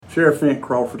Sheriff Ant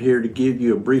Crawford here to give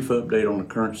you a brief update on the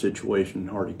current situation in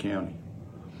Hardee County.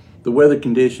 The weather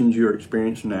conditions you're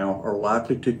experiencing now are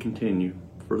likely to continue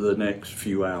for the next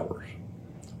few hours.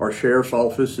 Our Sheriff's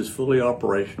Office is fully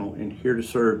operational and here to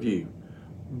serve you,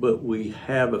 but we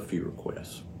have a few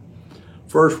requests.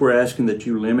 First, we're asking that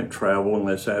you limit travel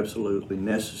unless absolutely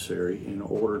necessary in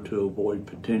order to avoid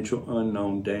potential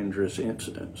unknown dangerous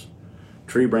incidents.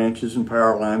 Tree branches and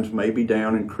power lines may be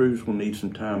down and crews will need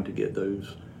some time to get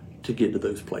to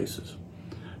those places.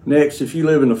 Next, if you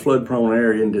live in a flood-prone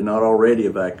area and did not already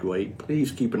evacuate,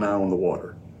 please keep an eye on the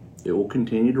water. It will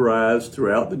continue to rise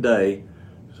throughout the day,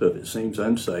 so if it seems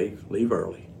unsafe, leave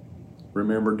early.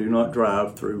 Remember, do not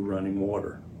drive through running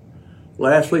water.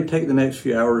 Lastly, take the next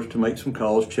few hours to make some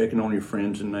calls checking on your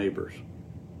friends and neighbors.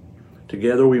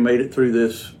 Together, we made it through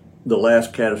the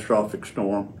last catastrophic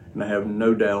storm, and I have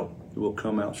no doubt it will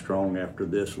come out strong after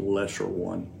this lesser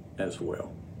one as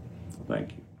well.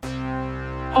 Thank you.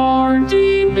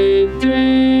 Hardee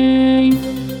Midday.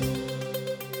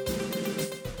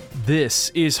 This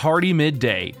is Hardee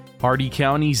Midday, Hardee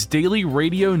County's daily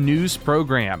radio news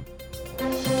program.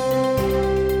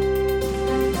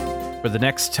 For the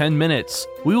next 10 minutes,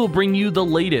 we will bring you the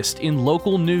latest in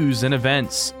local news and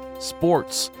events,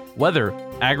 sports, weather,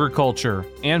 agriculture,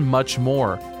 and much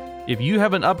more. If you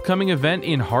have an upcoming event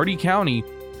in Hardee County,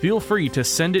 feel free to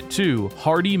send it to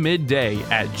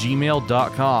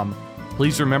hardeemidday@gmail.com.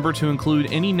 Please remember to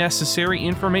include any necessary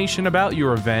information about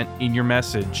your event in your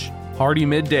message. Hardee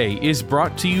Midday is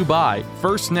brought to you by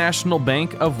First National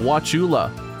Bank of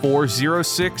Wauchula,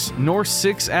 406 North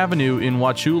 6th Avenue in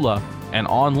Wauchula, and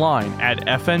online at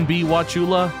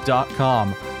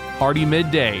fnbwauchula.com. Hardee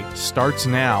Midday starts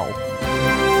now.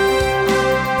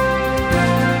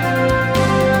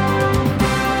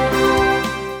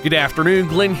 Good afternoon,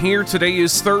 Glenn here. Today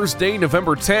is Thursday,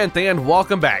 November 10th, and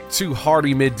welcome back to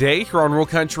Hardee Midday here on Rural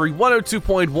Country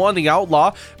 102.1 The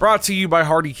Outlaw, brought to you by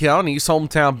Hardee County's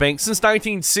hometown bank since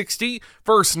 1960,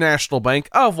 First National Bank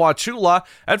of Wauchula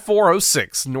at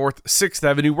 406 North 6th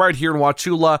Avenue right here in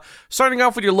Wauchula. Starting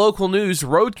off with your local news,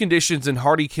 road conditions in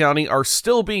Hardee County are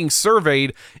still being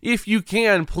surveyed. If you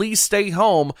can, please stay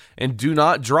home and do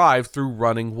not drive through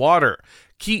running water.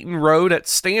 Keaton Road at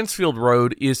Stansfield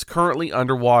Road is currently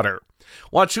underwater.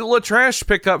 Wauchula trash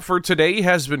pickup for today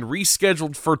has been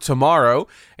rescheduled for tomorrow,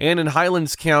 and in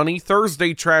Highlands County,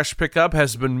 Thursday trash pickup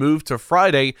has been moved to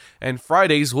Friday, and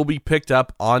Fridays will be picked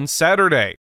up on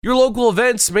Saturday. Your local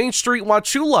events, Main Street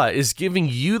Wauchula is giving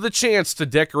you the chance to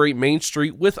decorate Main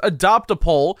Street with Adopt a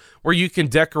Pole, where you can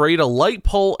decorate a light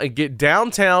pole and get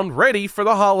downtown ready for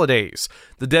the holidays.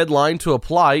 The deadline to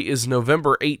apply is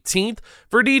November 18th.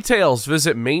 For details,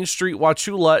 visit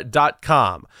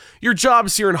mainstreetwauchula.com. Your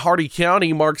jobs here in Hardee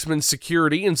County, Marksman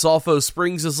Security in Zolfo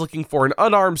Springs is looking for an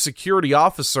unarmed security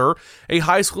officer. A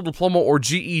high school diploma or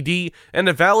GED and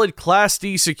a valid Class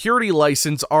D security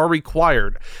license are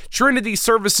required. Trinity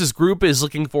Services Group is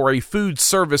looking for a food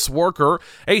service worker.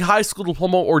 A high school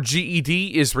diploma or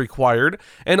GED is required.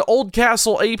 And Old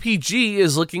Castle APG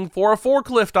is looking for a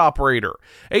forklift operator.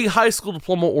 A high school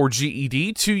diploma or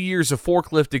GED, 2 years of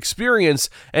forklift experience,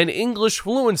 and English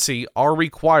fluency are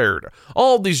required.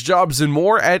 All of these jobs and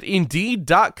more at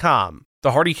Indeed.com.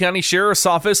 The Hardee County Sheriff's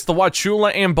Office, the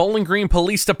Wauchula and Bowling Green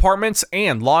Police Departments,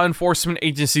 and law enforcement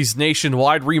agencies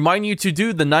nationwide remind you to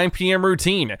do the 9 p.m.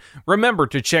 routine. Remember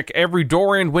to check every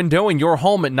door and window in your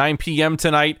home at 9 p.m.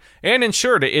 tonight, and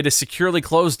ensure that it is securely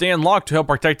closed and locked to help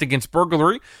protect against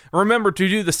burglary. Remember to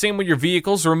do the same with your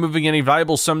vehicles, removing any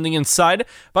valuables from the inside.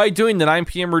 By doing the 9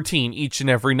 p.m. routine each and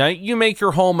every night, you make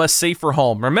your home a safer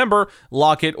home. Remember,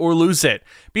 lock it or lose it.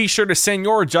 Be sure to send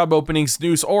your job openings,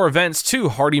 news, or events to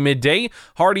Hardee Midday,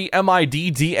 Hardee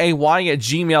MIDDAY at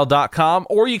gmail.com,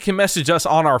 or you can message us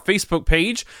on our Facebook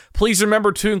page. Please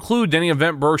remember to include any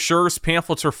event brochures,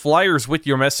 pamphlets, or flyers with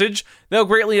your message. They'll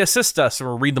greatly assist us, and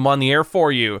we'll read them on the air for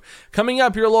you. Coming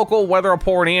up, your local weather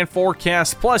report and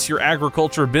forecast, plus your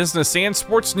agriculture, business, and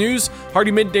sports news.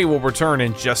 Hardee Midday will return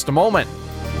in just a moment.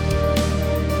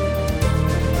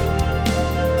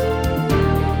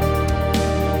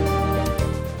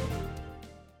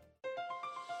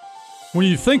 When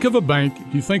you think of a bank,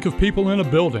 you think of people in a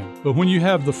building. But when you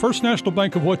have the First National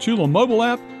Bank of Wauchula mobile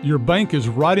app, your bank is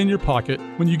right in your pocket.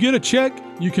 When you get a check,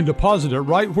 you can deposit it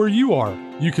right where you are.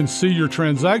 You can see your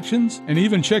transactions and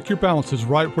even check your balances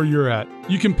right where you're at.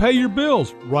 You can pay your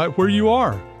bills right where you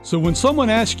are. So when someone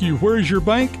asks you, where is your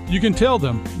bank? You can tell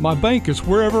them, my bank is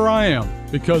wherever I am.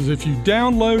 Because if you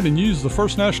download and use the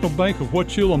First National Bank of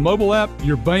Wauchula mobile app,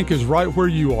 your bank is right where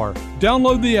you are.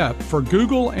 Download the app for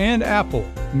Google and Apple.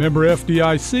 Member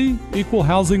FDIC, Equal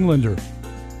Housing Lender.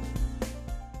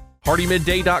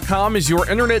 HardeeMidday.com is your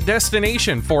internet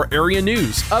destination for area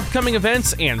news, upcoming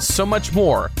events, and so much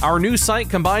more. Our news site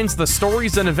combines the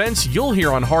stories and events you'll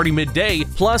hear on Hardee Midday,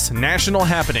 plus national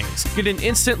happenings. Get an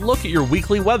instant look at your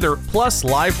weekly weather, plus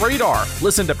live radar.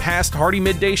 Listen to past Hardee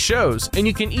Midday shows, and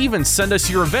you can even send us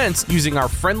your events using our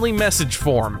friendly message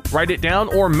form. Write it down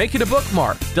or make it a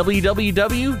bookmark.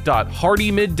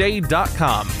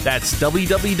 www.HardeeMidday.com. That's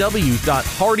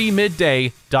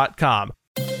www.HardeeMidday.com.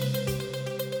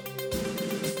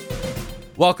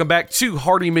 Welcome back to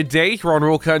Hardee Midday here on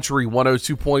Rural Country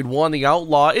 102.1 The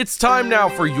Outlaw. It's time now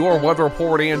for your weather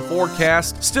report and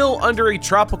forecast. Still under a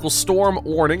tropical storm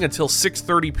warning until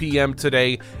 6:30 p.m.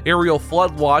 today, aerial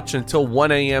flood watch until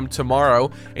 1 a.m.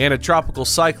 tomorrow, and a tropical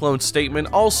cyclone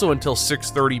statement also until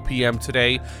 6:30 p.m.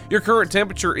 today. Your current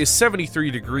temperature is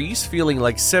 73 degrees, feeling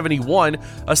like 71,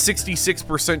 a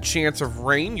 66% chance of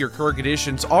rain. Your current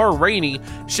conditions are rainy.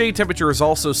 Shade temperature is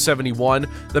also 71.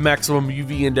 The maximum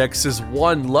UV index is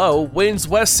 1 low. Winds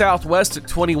west-southwest at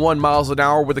 21 miles an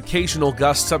hour with occasional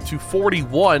gusts up to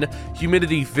 41.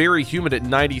 Humidity very humid at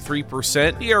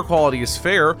 93%. The air quality is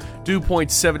fair. Dew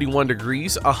point 71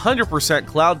 degrees. 100%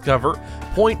 cloud cover.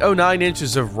 0.09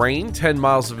 inches of rain. 10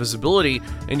 miles of visibility.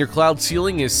 And your cloud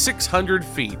ceiling is 600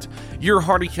 feet. Your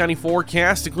Hardee County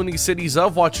forecast, including cities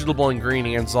of Wauchula, Bowling Green,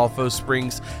 and Zolfo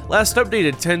Springs, last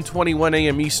updated 10:21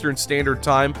 a.m. Eastern Standard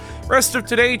Time. Rest of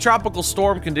today, tropical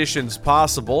storm conditions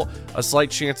possible. A slight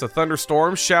chance of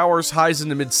thunderstorms, showers, highs in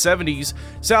the mid-70s.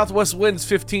 Southwest winds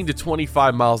 15 to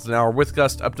 25 miles an hour with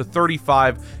gusts up to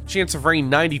 35. Chance of rain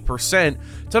 90%.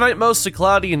 Tonight, mostly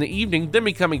cloudy in the evening, then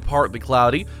becoming partly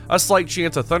cloudy. A slight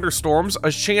chance of thunderstorms,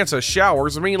 a chance of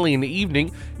showers, mainly in the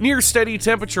evening. Near steady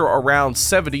temperature around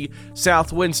 70.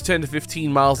 South winds 10 to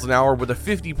 15 miles an hour with a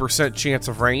 50% chance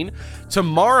of rain.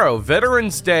 Tomorrow,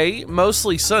 Veterans Day,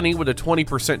 mostly sunny with a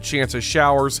 20% chance of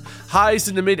showers. Highs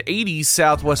in the mid-80s,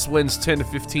 southwest winds 10 to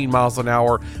 15 miles an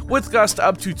hour with gusts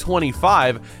up to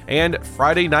 25. And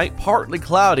Friday night, partly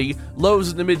cloudy,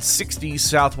 lows in the mid-60s,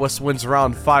 southwest winds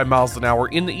around 5 miles an hour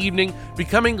in the evening,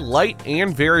 becoming light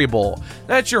and variable.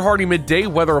 That's your Hardee Midday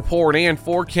weather report and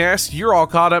forecast. You're all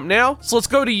caught up now, so let's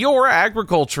go to your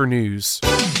agriculture news.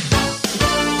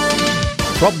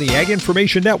 From the Ag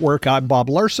Information Network, I'm Bob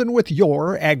Larson with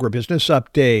your Agribusiness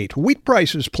Update. Wheat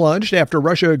prices plunged after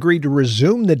Russia agreed to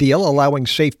resume the deal, allowing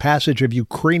safe passage of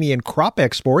Ukrainian crop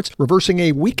exports, reversing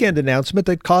a weekend announcement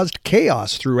that caused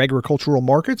chaos through agricultural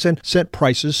markets and sent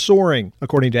prices soaring.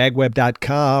 According to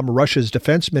AgWeb.com, Russia's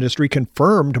defense ministry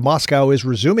confirmed Moscow is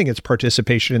resuming its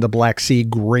participation in the Black Sea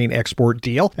grain export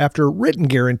deal after written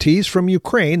guarantees from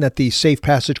Ukraine that the safe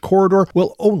passage corridor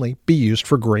will only be used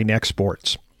for grain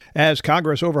exports. As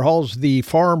Congress overhauls the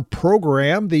farm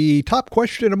program, the top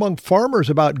question among farmers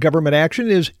about government action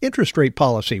is interest rate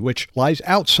policy, which lies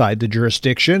outside the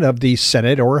jurisdiction of the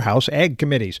Senate or House Ag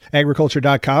committees.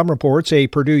 Agriculture.com reports a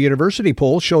Purdue University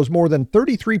poll shows more than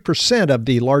 33% of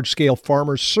the large-scale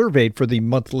farmers surveyed for the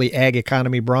monthly Ag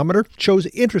Economy Barometer chose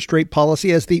interest rate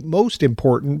policy as the most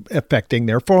important affecting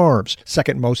their farms.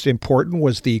 Second most important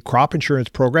was the crop insurance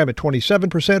program at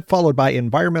 27%, followed by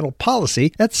environmental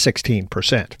policy at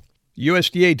 16%.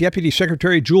 USDA Deputy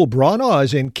Secretary Jewel Branaugh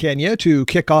is in Kenya to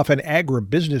kick off an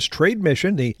agribusiness trade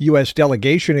mission. The U.S.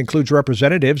 delegation includes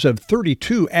representatives of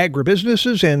 32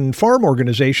 agribusinesses and farm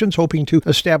organizations hoping to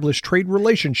establish trade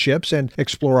relationships and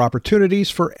explore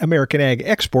opportunities for American ag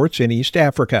exports in East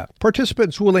Africa.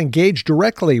 Participants will engage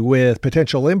directly with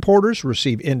potential importers,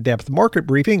 receive in-depth market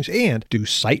briefings, and do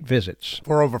site visits.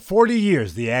 For over 40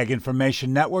 years, the Ag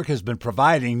Information Network has been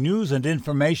providing news and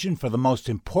information for the most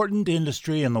important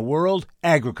industry in the world,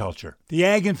 agriculture. The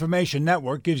Ag Information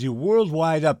Network gives you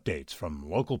worldwide updates from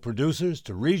local producers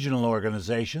to regional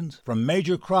organizations, from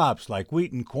major crops like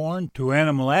wheat and corn to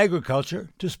animal agriculture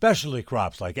to specialty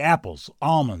crops like apples,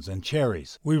 almonds, and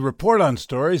cherries. We report on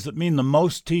stories that mean the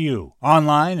most to you.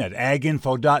 Online at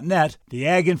aginfo.net, the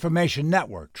Ag Information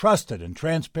Network, trusted and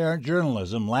transparent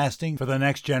journalism lasting for the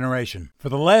next generation. For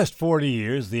the last 40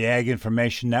 years, the Ag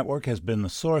Information Network has been the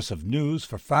source of news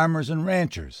for farmers and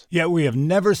ranchers. Yet we have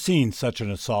never seen such an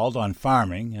assault on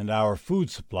farming and our food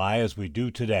supply as we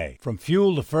do today. From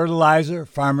fuel to fertilizer,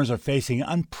 farmers are facing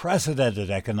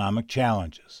unprecedented economic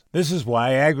challenges. This is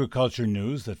why agriculture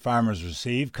news that farmers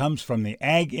receive comes from the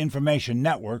Ag Information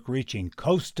Network, reaching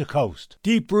coast to coast.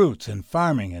 Deep roots in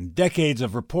farming and decades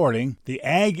of reporting, the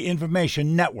Ag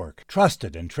Information Network,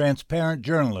 trusted and transparent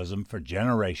journalism for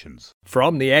generations.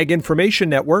 From the Ag Information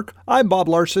Network, I'm Bob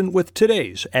Larson with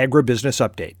today's Agribusiness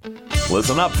Update.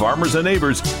 Listen up, farmers and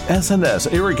neighbors. S&S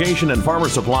Irrigation and Farmer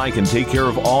Supply can take care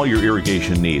of all your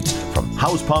irrigation needs, from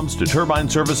house pumps to turbine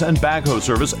service and backhoe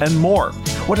service and more.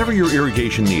 Whatever your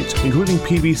irrigation needs, needs, including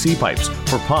PVC pipes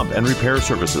for pump and repair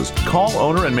services. Call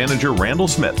owner and manager Randall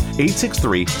Smith,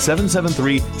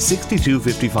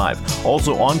 863-773-6255.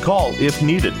 Also on call if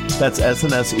needed. That's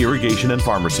S&S Irrigation and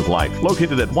Farmer Supply,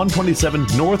 located at 127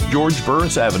 North George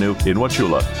Burris Avenue in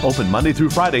Wauchula. Open Monday through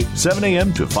Friday, 7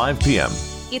 a.m. to 5 p.m.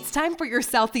 It's time for your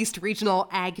Southeast Regional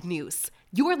Ag News.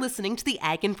 You're listening to the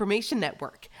Ag Information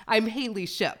Network. I'm Haley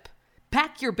Ship.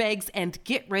 Pack your bags and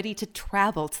get ready to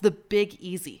travel to the Big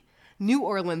Easy. New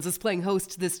Orleans is playing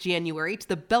host this January to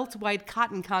the Beltwide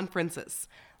Cotton Conferences.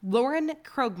 Lauren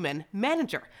Krogman,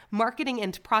 Manager, Marketing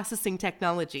and Processing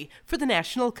Technology for the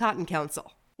National Cotton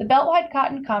Council. The Beltwide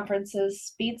Cotton Conferences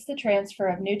speeds the transfer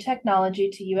of new technology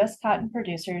to U.S. cotton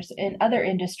producers and other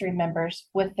industry members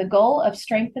with the goal of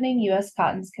strengthening U.S.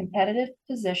 cotton's competitive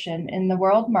position in the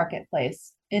world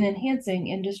marketplace and enhancing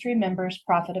industry members'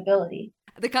 profitability.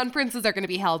 The conferences are going to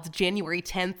be held January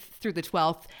 10th through the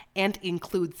 12th and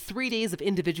include 3 days of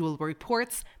individual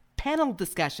reports, panel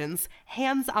discussions,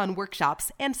 hands-on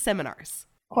workshops, and seminars.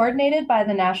 Coordinated by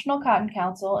the National Cotton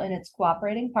Council and its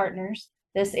cooperating partners,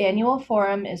 this annual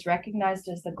forum is recognized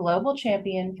as the global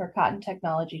champion for cotton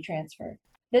technology transfer.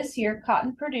 This year,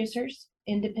 cotton producers,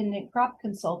 independent crop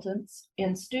consultants,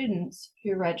 and students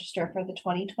who register for the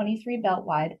 2023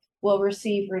 Beltwide will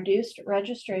receive reduced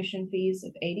registration fees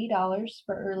of $80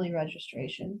 for early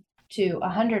registration to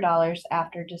 $100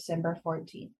 after December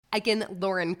 14th. Again,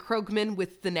 Lauren Krogman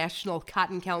with the National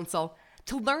Cotton Council.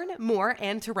 To learn more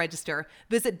and to register,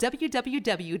 visit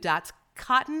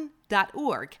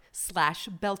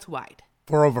www.cotton.org/Beltwide.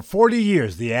 For over 40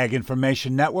 years, the Ag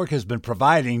Information Network has been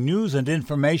providing news and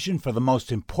information for the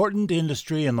most important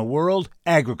industry in the world,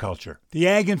 agriculture. The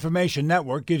Ag Information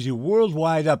Network gives you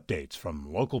worldwide updates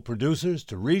from local producers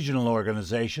to regional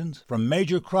organizations, from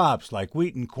major crops like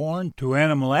wheat and corn to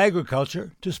animal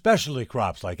agriculture to specialty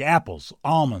crops like apples,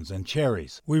 almonds, and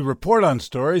cherries. We report on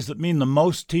stories that mean the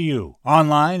most to you.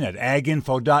 Online at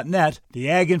aginfo.net, the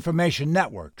Ag Information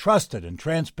Network, trusted and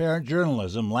transparent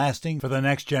journalism lasting for the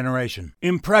next generation.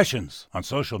 Impressions. On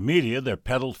social media, they're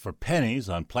peddled for pennies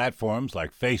on platforms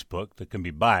like Facebook that can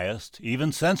be biased,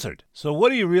 even censored. So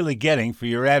what are you really getting for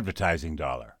your advertising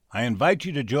dollar? I invite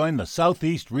you to join the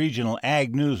Southeast Regional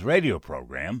Ag News radio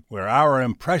program, where our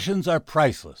impressions are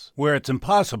priceless, where it's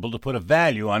impossible to put a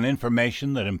value on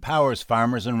information that empowers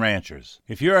farmers and ranchers.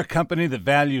 If you're a company that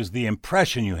values the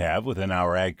impression you have within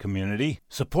our ag community,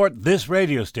 support this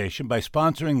radio station by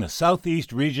sponsoring the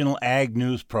Southeast Regional Ag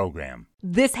News program.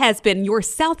 This has been your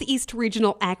Southeast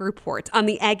Regional Ag Report on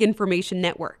the Ag Information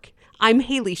Network. I'm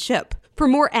Haley Ship. For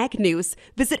more ag news,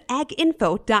 visit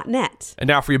aginfo.net. And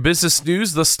now for your business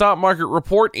news, the stock market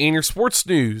report, and your sports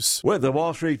news. With the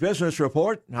Wall Street Business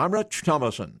Report, I'm Rich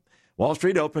Thomason. Wall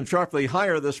Street opened sharply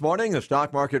higher this morning. The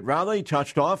stock market rally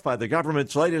touched off by the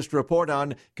government's latest report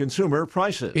on consumer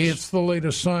prices. It's the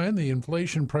latest sign the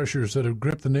inflation pressures that have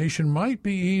gripped the nation might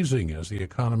be easing as the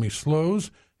economy slows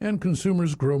and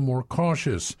consumers grow more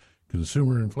cautious.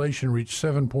 Consumer inflation reached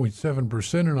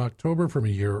 7.7% in October from a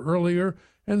year earlier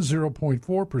and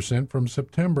 0.4% from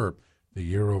September. The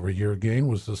year-over-year gain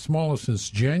was the smallest since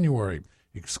January.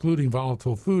 Excluding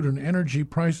volatile food and energy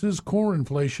prices, core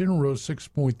inflation rose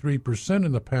 6.3%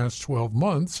 in the past 12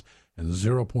 months and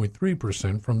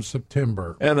 0.3% from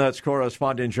September. And that's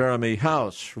correspondent Jeremy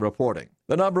House reporting.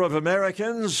 The number of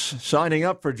Americans signing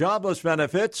up for jobless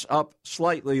benefits up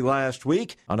slightly last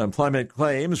week. Unemployment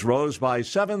claims rose by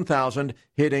 7,000,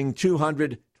 hitting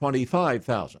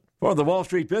 225,000. For the Wall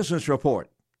Street Business Report,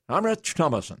 I'm Rich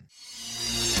Thomason.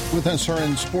 With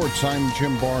SRN Sports, I'm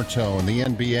Jim Bartow. In the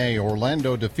NBA,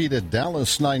 Orlando defeated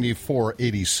Dallas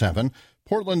 94-87.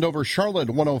 Portland over Charlotte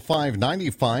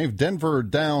 105-95. Denver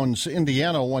downs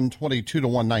Indiana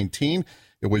 122-119.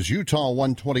 It was Utah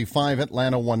 125,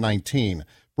 Atlanta 119.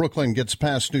 Brooklyn gets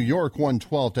past New York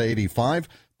 112-85.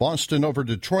 Boston over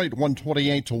Detroit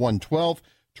 128-112.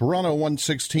 Toronto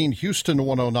 116, Houston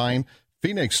 109.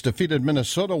 Phoenix defeated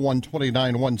Minnesota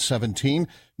 129-117.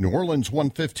 New Orleans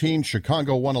 115,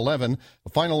 Chicago 111. The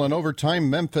final in overtime,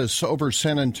 Memphis over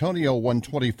San Antonio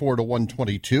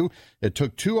 124-122. It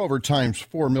took 2 overtimes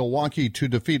for Milwaukee to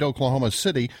defeat Oklahoma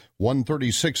City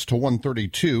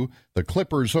 136-132. The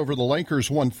Clippers over the Lakers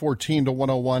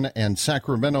 114-101, and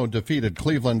Sacramento defeated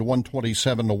Cleveland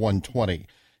 127-120.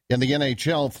 In the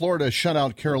NHL, Florida shut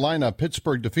out Carolina,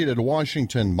 Pittsburgh defeated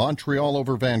Washington, Montreal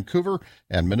over Vancouver,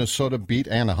 and Minnesota beat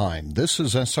Anaheim. This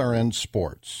is SRN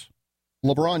Sports.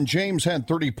 LeBron James had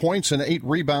 30 points and 8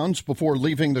 rebounds before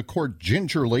leaving the court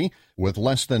gingerly with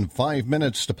less than 5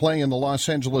 minutes to play in the Los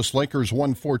Angeles Lakers'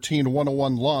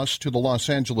 114-101 loss to the Los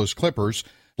Angeles Clippers.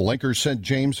 The Lakers said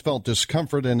James felt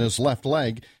discomfort in his left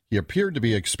leg. He appeared to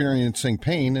be experiencing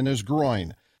pain in his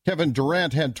groin. Kevin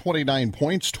Durant had 29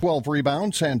 points, 12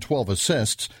 rebounds, and 12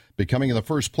 assists, becoming the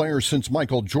first player since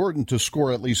Michael Jordan to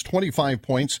score at least 25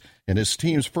 points in his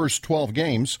team's first 12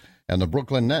 games. And the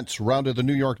Brooklyn Nets routed the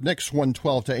New York Knicks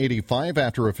 112-85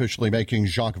 after officially making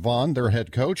Jacques Vaughn their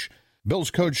head coach.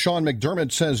 Bills coach Sean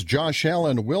McDermott says Josh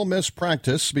Allen will miss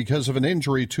practice because of an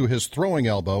injury to his throwing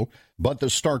elbow, but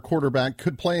the star quarterback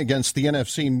could play against the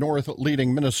NFC North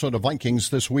leading Minnesota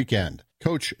Vikings this weekend.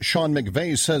 Coach Sean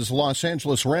McVay says Los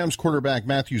Angeles Rams quarterback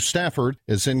Matthew Stafford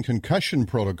is in concussion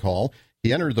protocol.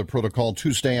 He entered the protocol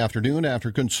Tuesday afternoon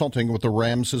after consulting with the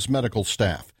Rams' medical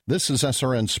staff. This is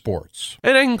SRN Sports.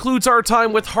 And that concludes our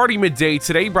time with Hardee Midday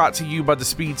today, brought to you by the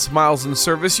speed, smiles, and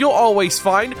service you'll always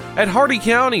find at Hardee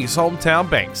County's hometown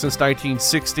bank since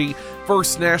 1960.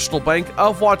 First National Bank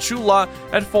of Wauchula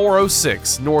at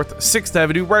 406 North 6th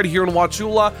Avenue, right here in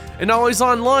Wauchula, and always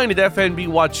online at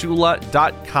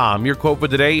fnbwauchula.com. Your quote for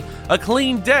today: a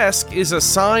clean desk is a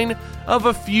sign of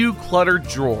a few cluttered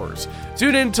drawers.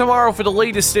 Tune in tomorrow for the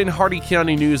latest in Hardee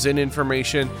County news and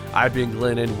information. I've been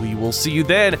Glenn, and we will see you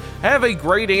then. Have a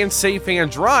great and safe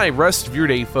and dry rest of your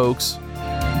day, folks.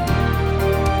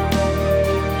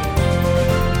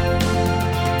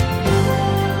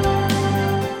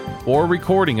 For a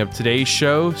recording of today's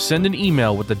show, send an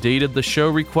email with the date of the show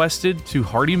requested to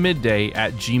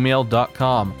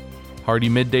hardeemidday@gmail.com. Hardee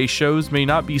Midday shows may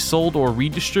not be sold or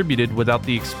redistributed without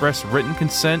the express written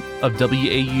consent of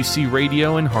WAUC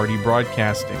Radio and Hardee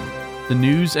Broadcasting. The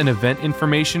news and event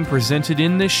information presented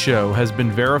in this show has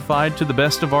been verified to the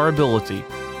best of our ability.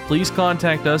 Please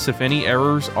contact us if any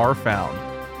errors are found.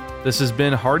 This has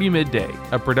been Hardee Midday,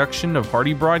 a production of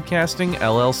Hardee Broadcasting,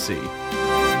 LLC.